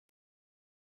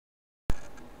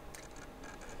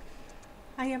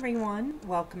Hi everyone,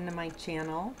 welcome to my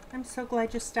channel. I'm so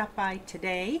glad you stopped by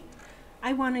today.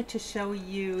 I wanted to show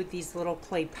you these little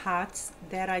clay pots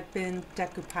that I've been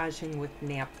decoupaging with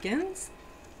napkins.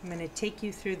 I'm going to take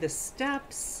you through the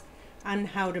steps on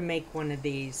how to make one of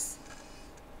these.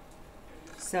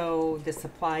 So the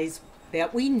supplies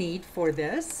that we need for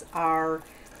this are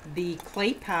the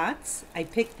clay pots. I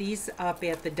picked these up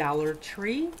at the Dollar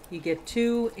Tree. You get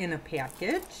 2 in a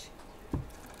package.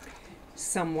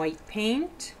 Some white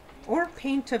paint or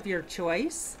paint of your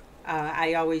choice.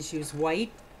 I always use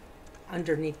white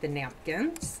underneath the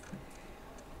napkins,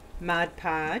 Mod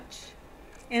Podge,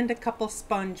 and a couple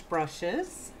sponge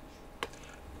brushes.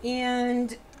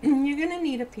 And you're going to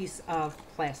need a piece of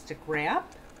plastic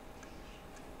wrap.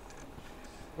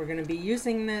 We're going to be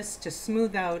using this to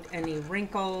smooth out any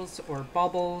wrinkles or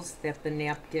bubbles that the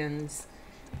napkins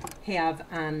have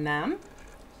on them.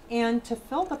 And to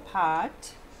fill the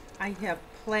pot, I have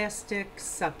plastic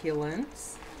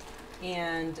succulents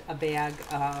and a bag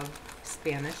of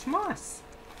Spanish moss.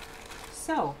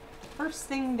 So, first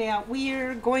thing that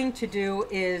we're going to do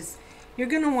is you're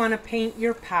going to want to paint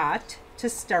your pot to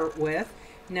start with.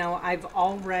 Now, I've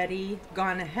already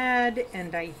gone ahead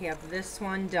and I have this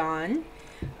one done.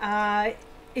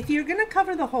 If you're going to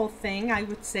cover the whole thing, I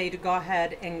would say to go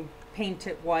ahead and paint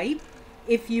it white.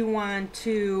 If you want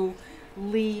to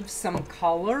leave some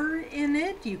color in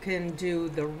it, you can do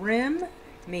the rim,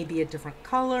 maybe a different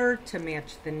color to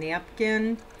match the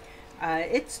napkin.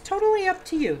 It's totally up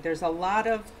to you. There's a lot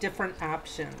of different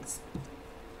options.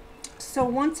 So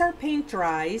once our paint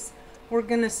dries, we're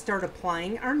going to start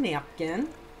applying our napkin.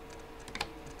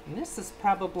 And this is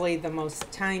probably the most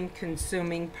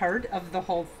time-consuming part of the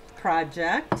whole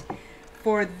project.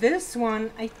 For this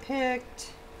one, I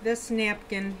picked this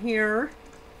napkin here.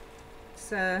 It's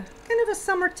kind of a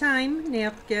summertime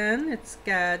napkin. It's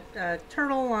got a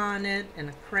turtle on it and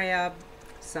a crab,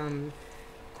 some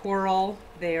coral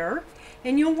there.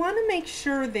 And you'll want to make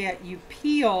sure that you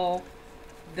peel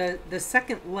the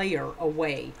second layer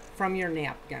away from your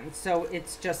napkin, so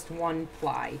it's just one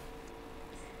ply.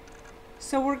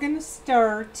 So we're going to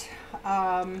start,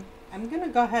 I'm going to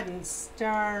go ahead and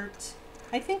start,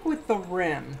 I think, with the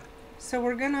rim. So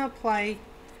we're going to apply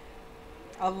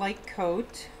a light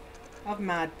coat of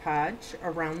Mod Podge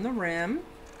around the rim.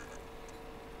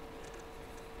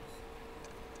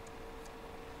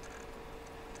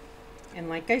 And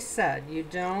like I said, you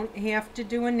don't have to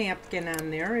do a napkin on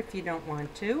there if you don't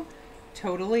want to.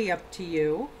 Totally up to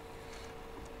you.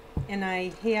 And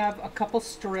I have a couple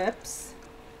strips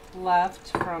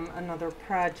left from another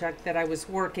project that I was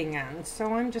working on.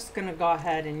 So I'm just going to go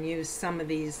ahead and use some of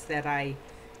these that I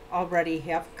already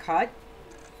have cut.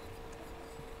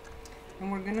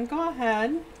 And we're going to go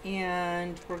ahead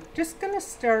and we're just going to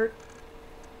start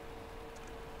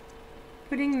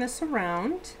putting this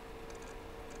around.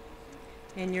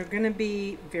 And you're going to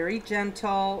be very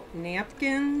gentle.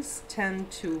 Napkins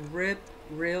tend to rip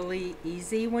really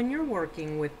easy when you're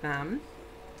working with them.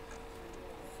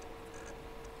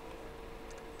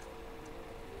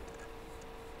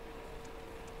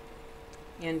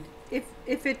 And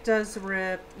if it does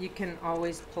rip, you can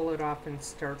always pull it off and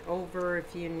start over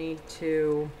if you need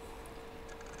to.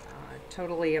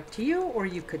 Totally up to you, or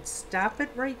you could stop it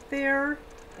right there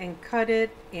and cut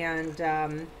it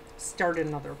and start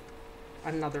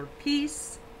another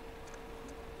piece.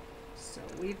 So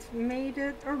we've made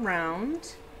it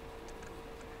around.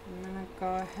 I'm gonna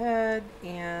go ahead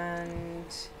and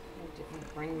I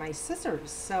didn't bring my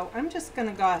scissors, so I'm just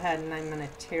gonna go ahead and I'm gonna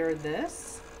tear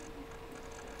this,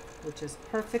 which is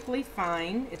perfectly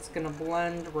fine. It's going to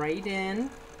blend right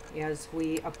in as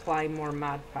we apply more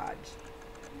Mod Podge.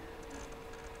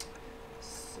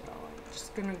 So I'm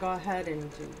just going to go ahead and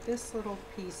do this little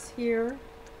piece here.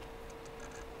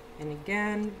 And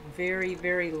again, very,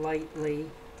 very lightly.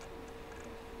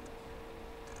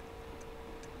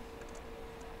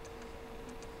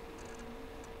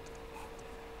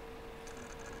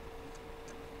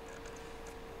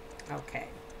 Okay.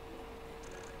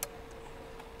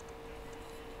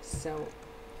 So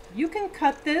you can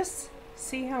cut this,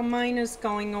 see how mine is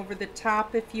going over the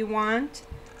top if you want,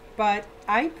 but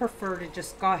I prefer to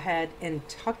just go ahead and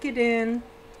tuck it in,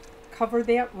 cover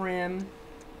that rim.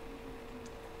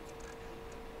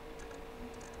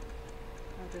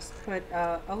 I'll just put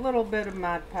a little bit of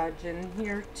Mod Podge in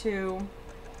here too.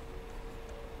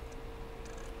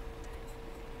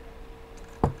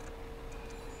 And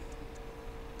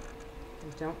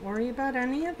don't worry about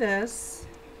any of this.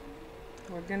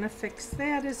 We're going to fix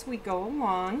that as we go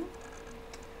along.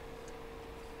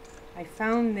 I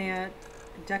found that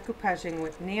decoupaging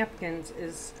with napkins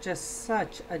is just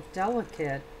such a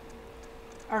delicate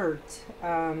art.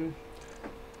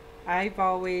 I've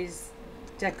always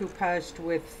decoupaged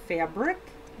with fabric,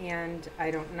 and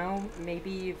I don't know, maybe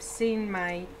you've seen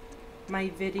my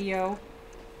video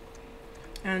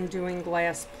on doing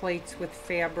glass plates with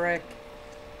fabric.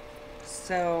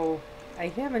 So I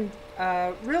haven't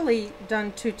really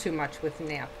done too much with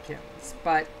napkins,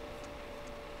 but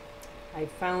I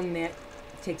found that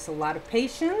it takes a lot of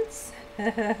patience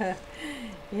and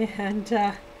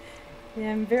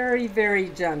very, very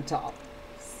gentle.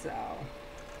 So,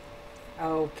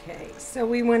 okay, so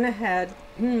we went ahead,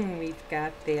 we've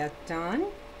got that done.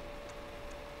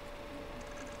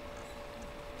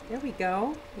 There we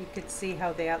go. You could see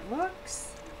how that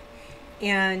looks.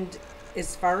 And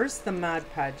as far as the Mod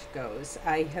Podge goes,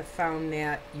 I have found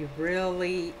that you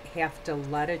really have to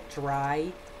let it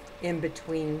dry in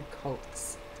between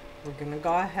coats. We're going to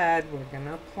go ahead, we're going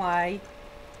to apply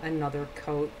another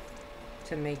coat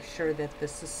to make sure that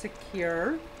this is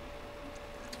secure.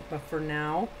 But for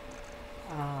now,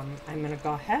 I'm going to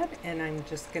go ahead and I'm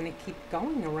just going to keep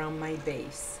going around my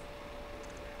base.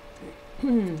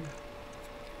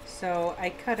 So I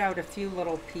cut out a few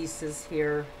little pieces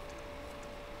here.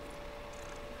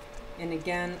 And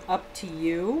again, up to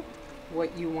you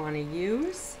what you want to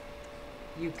use.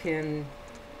 You can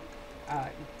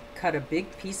cut a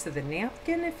big piece of the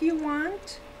napkin if you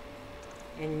want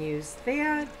and use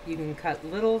that. You can cut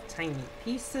little tiny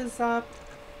pieces up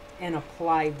and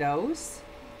apply those.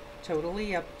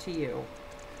 Totally up to you.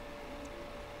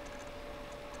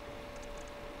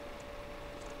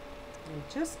 I'm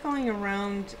just going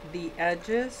around the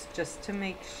edges just to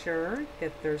make sure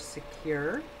that they're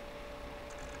secure.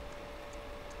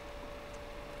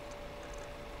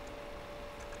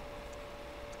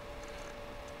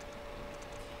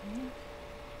 Okay.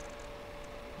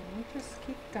 I'll just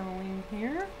keep going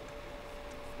here.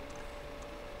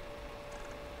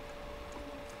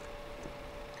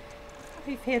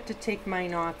 I've had to take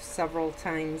mine off several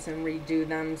times and redo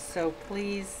them, so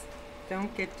please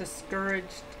don't get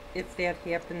discouraged if that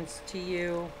happens to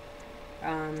you.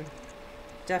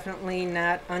 Definitely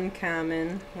not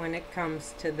uncommon when it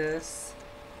comes to this.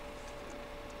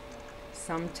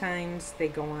 Sometimes they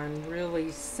go on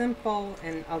really simple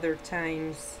and other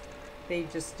times they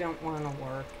just don't want to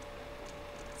work.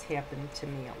 It's happened to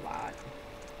me a lot.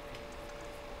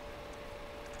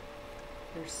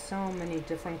 There's so many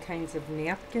different kinds of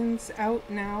napkins out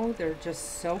now. They're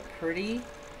just so pretty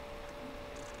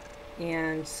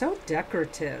and so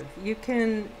decorative. You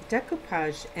can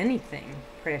decoupage anything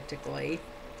practically,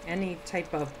 any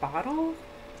type of bottle,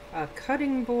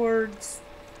 cutting boards,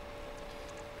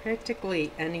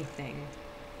 practically anything.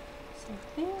 So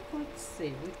I think, let's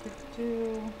see, we could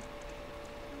do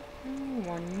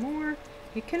one more.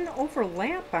 You can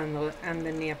overlap on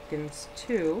the napkins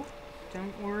too.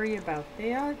 Don't worry about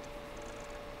that.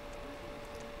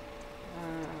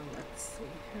 Let's see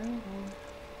here. We'll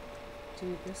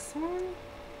do this one.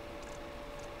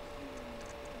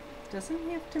 Doesn't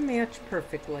have to match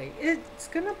perfectly. It's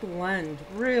gonna blend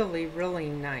really, really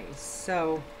nice.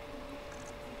 So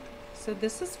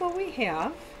this is what we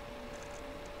have.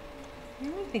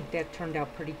 And I think that turned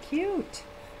out pretty cute.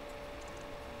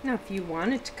 Now, if you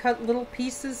wanted to cut little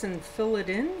pieces and fill it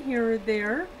in here or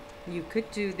there, you could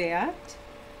do that.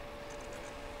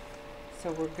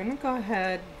 So we're going to go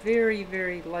ahead very,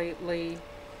 very lightly.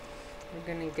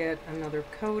 We're going to get another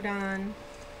coat on.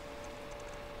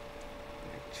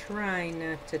 Try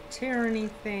not to tear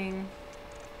anything.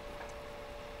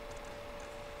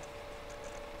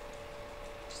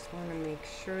 Just want to make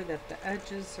sure that the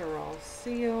edges are all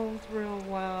sealed real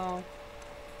well.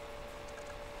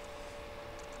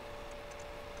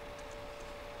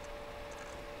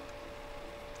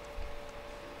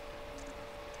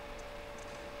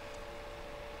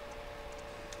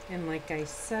 And like I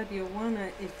said, you'll want to,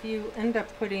 if you end up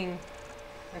putting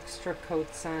extra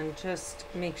coats on, just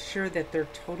make sure that they're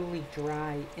totally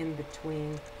dry in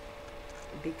between,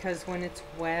 because when it's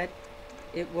wet,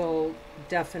 it will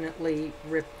definitely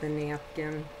rip the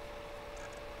napkin.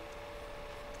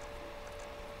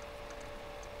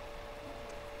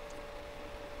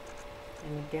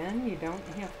 And again, you don't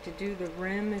have to do the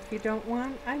rim if you don't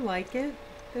want. I like it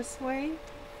this way.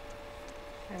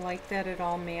 I like that it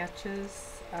all matches.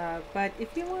 But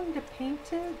if you wanted to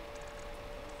paint it,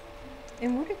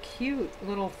 and what a cute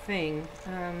little thing,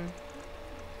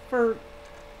 for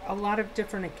a lot of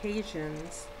different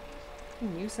occasions. You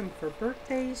can use them for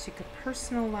birthdays, you could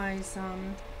personalize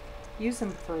them, use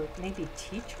them for maybe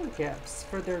teacher gifts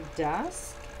for their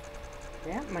desk.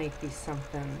 That might be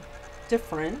something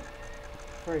different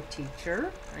for a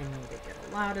teacher. I know they get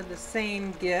a lot of the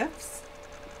same gifts.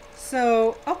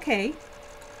 So, okay,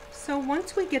 So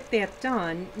once we get that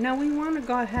done, now we want to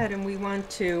go ahead and we want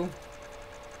to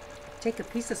take a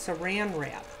piece of saran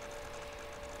wrap,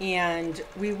 and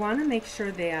we want to make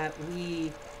sure that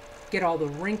we get all the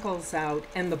wrinkles out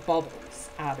and the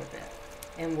bubbles out of it.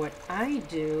 And what I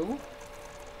do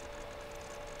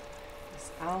is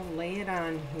I'll lay it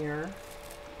on here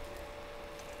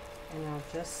and I'll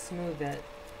just smooth it.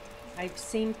 I've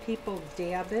seen people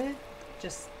dab it,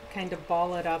 just kind of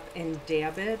ball it up and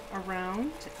dab it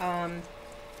around.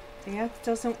 That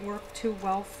doesn't work too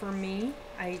well for me.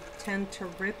 I tend to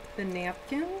rip the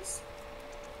napkins.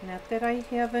 Not that I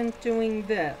haven't doing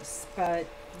this, but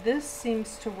this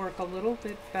seems to work a little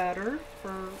bit better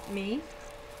for me.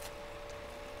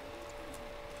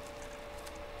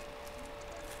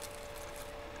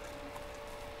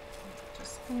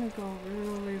 Just gonna go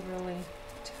really, really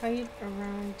tight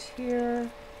around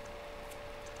here.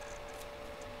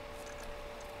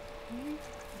 Okay,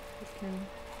 if you can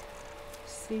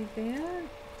see that.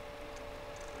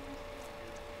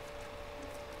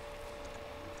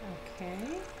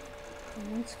 Okay,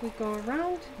 and once we go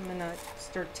around, I'm gonna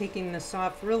start taking this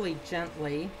off really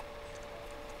gently.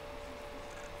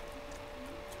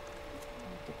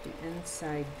 Get the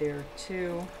inside there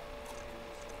too.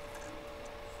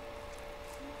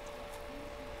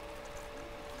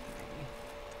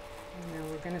 Okay. Now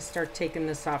we're gonna start taking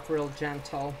this off real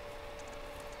gentle.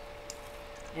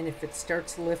 And if it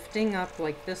starts lifting up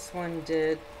like this one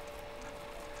did,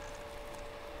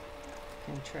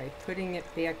 you can try putting it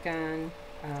back on.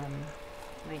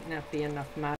 Might not be enough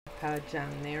Mod Podge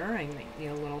on there. I might need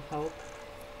a little help.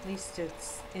 At least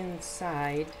it's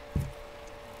inside.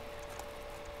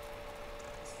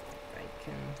 See if I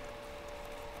can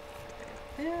grab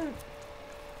that.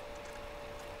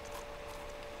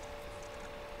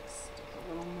 Stick a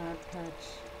little Mod Podge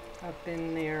up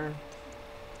in there.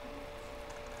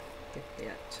 Get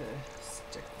that to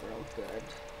stick real good.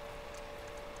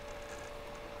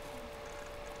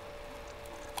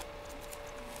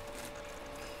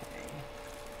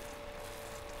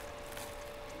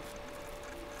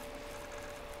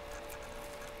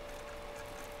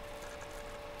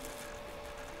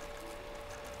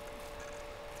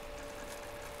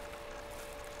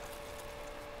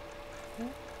 Okay.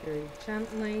 Very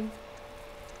gently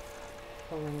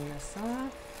pulling this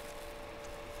off.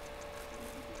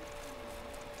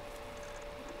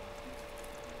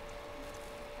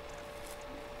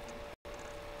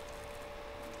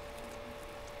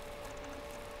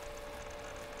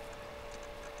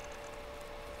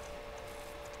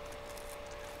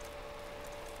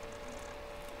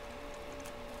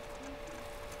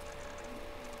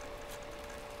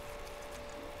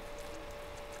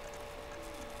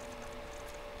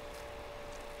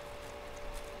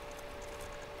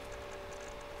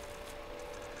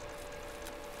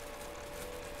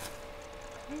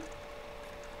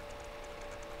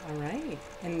 All right,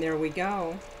 and there we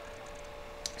go.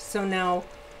 So now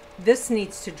this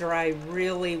needs to dry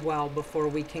really well before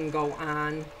we can go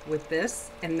on with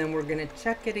this, and then we're going to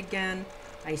check it again.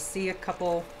 I see a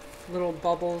couple little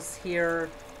bubbles here.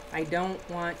 I don't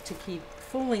want to keep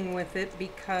fooling with it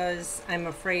because I'm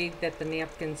afraid that the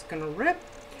napkin's going to rip.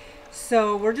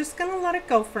 So we're just going to let it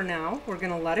go for now. We're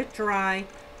going to let it dry.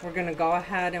 We're going to go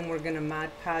ahead and we're going to Mod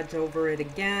Podge over it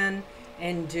again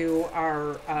and do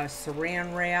our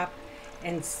saran wrap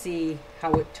and see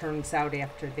how it turns out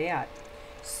after that.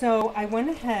 So I went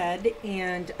ahead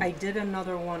and I did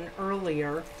another one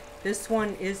earlier. This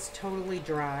one is totally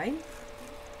dry.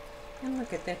 And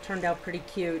look at that, turned out pretty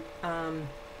cute.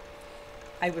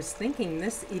 I was thinking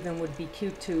this even would be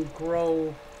cute to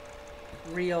grow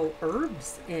real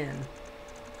herbs in,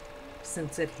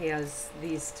 since it has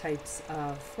these types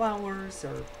of flowers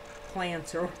or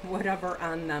plants or whatever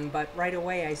on them. But right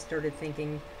away I started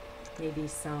thinking maybe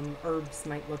some herbs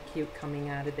might look cute coming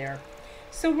out of there.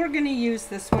 So we're going to use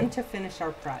this one to finish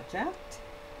our project.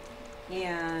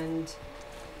 And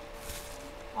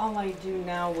all I do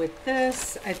now with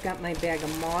this, I've got my bag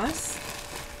of moss.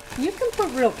 You can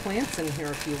put real plants in here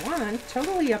if you want.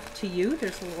 Totally up to you.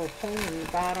 There's a little hole in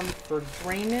the bottom for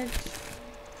drainage.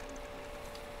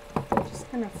 I'm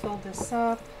just going to fill this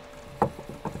up.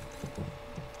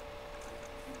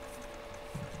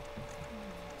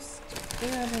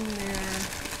 That in there.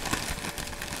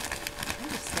 I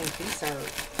just think these are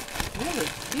really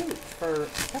cute for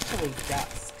especially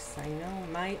desks. I know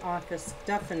my office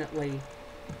definitely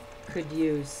could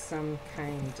use some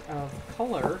kind of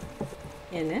color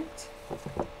in it.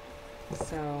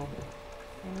 So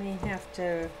I may have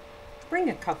to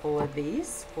bring a couple of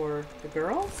these for the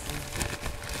girls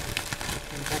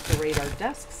and decorate our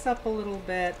desks up a little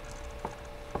bit.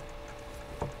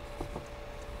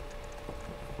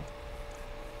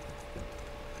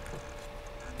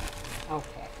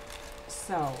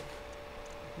 So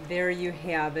there you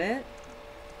have it.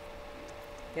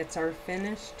 It's our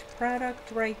finished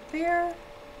product right there.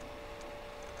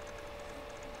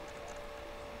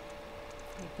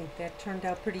 I think that turned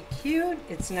out pretty cute.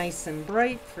 It's nice and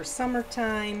bright for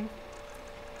summertime.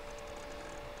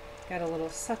 Got a little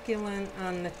succulent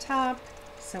on the top,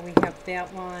 so we have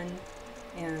that one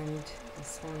and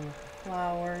this one with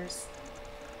flowers.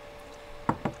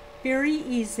 Very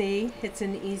easy. It's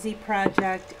an easy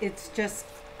project. It's just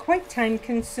quite time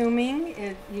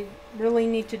consuming. You really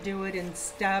need to do it in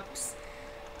steps.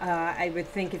 I would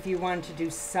think if you want to do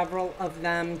several of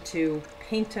them, to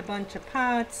paint a bunch of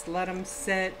pots, let them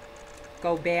sit,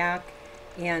 go back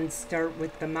and start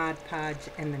with the Mod Podge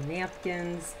and the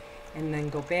napkins, and then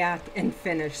go back and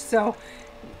finish. So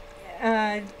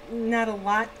not a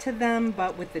lot to them,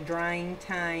 but with the drying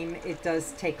time, it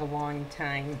does take a long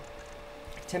time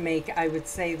to make. I would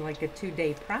say like a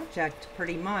 2-day project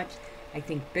pretty much. I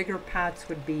think bigger pots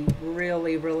would be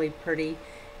really, really pretty.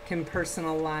 Can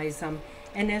personalize them.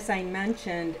 And as I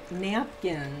mentioned,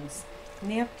 napkins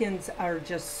are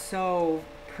just so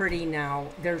pretty now.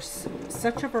 There's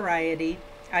such a variety.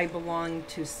 I belong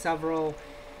to several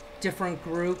different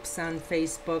groups on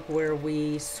Facebook where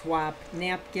we swap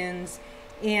napkins,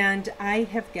 and I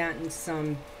have gotten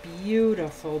some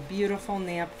beautiful, beautiful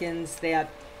napkins that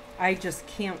I just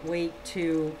can't wait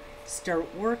to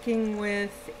start working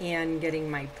with and getting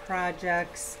my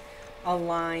projects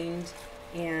aligned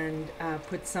and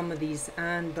put some of these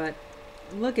on. But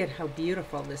look at how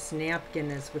beautiful this napkin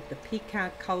is with the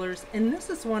peacock colors. And this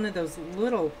is one of those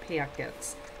little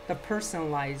packets, the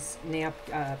personalized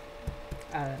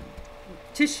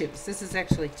tissues. This is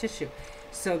actually tissue.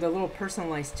 So the little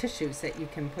personalized tissues that you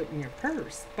can put in your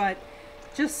purse. But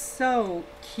just so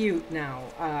cute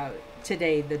now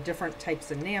today, the different types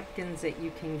of napkins that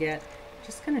you can get.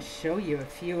 Just going to show you a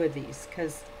few of these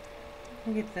because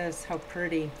look at this, how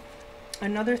pretty.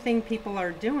 Another thing people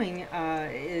are doing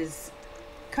is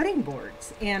cutting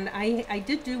boards, and I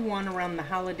did do one around the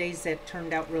holidays that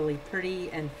turned out really pretty.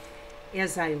 And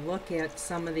as I look at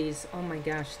some of these, oh my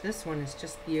gosh, this one is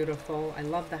just beautiful. I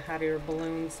love the hot air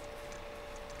balloons.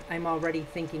 I'm already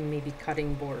thinking maybe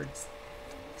cutting boards.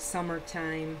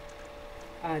 Summertime.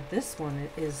 This one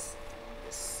is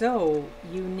so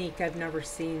unique. I've never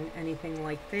seen anything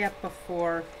like that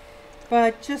before.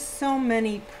 But just so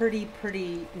many pretty,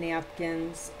 pretty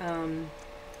napkins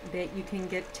that you can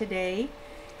get today.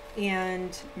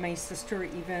 And my sister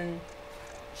even,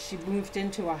 she moved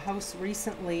into a house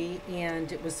recently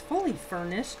and it was fully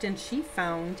furnished, and she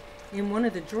found in one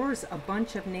of the drawers a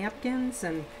bunch of napkins,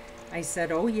 and I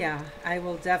said, oh yeah, I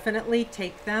will definitely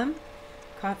take them.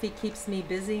 Coffee keeps me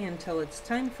busy until it's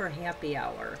time for happy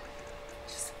hour.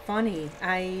 Just funny.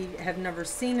 I have never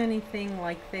seen anything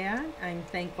like that. I'm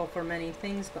thankful for many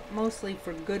things, but mostly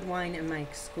for good wine and my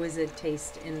exquisite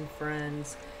taste in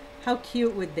friends. How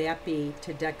cute would that be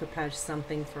to decoupage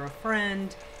something for a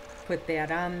friend, put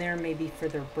that on there maybe for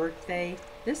their birthday.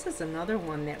 This is another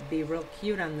one that would be real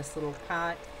cute on this little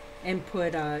pot, and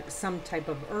put some type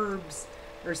of herbs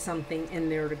or something in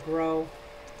there to grow.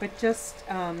 But just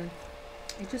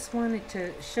I just wanted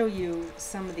to show you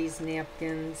some of these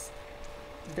napkins.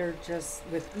 They're just,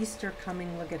 with Easter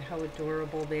coming, look at how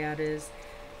adorable that is.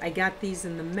 I got these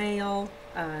in the mail.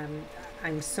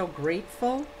 I'm so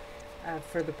grateful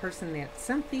for the person that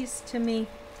sent these to me.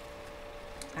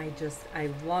 I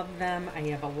love them. I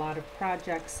have a lot of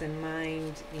projects in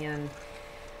mind, and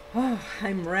oh,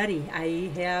 I'm ready.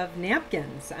 I have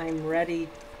napkins. I'm ready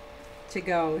to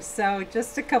go. So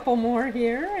just a couple more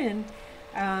here, and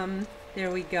there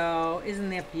we go. Isn't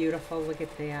that beautiful? Look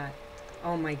at that.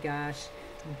 Oh my gosh.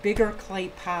 Bigger clay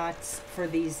pots for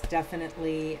these,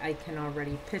 definitely. I can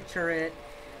already picture it.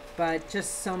 But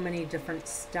just so many different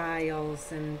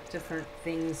styles and different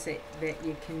things that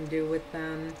you can do with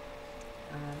them.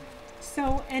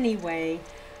 So anyway,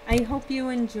 I hope you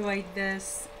enjoyed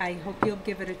this. I hope you'll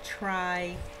give it a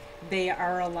try. They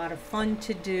are a lot of fun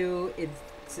to do.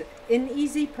 It's an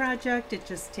easy project. It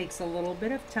just takes a little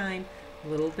bit of time, a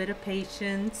little bit of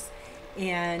patience.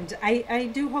 And I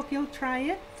do hope you'll try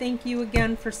it. Thank you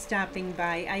again for stopping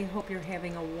by. I hope you're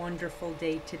having a wonderful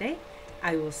day today.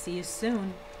 I will see you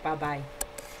soon. Bye-bye.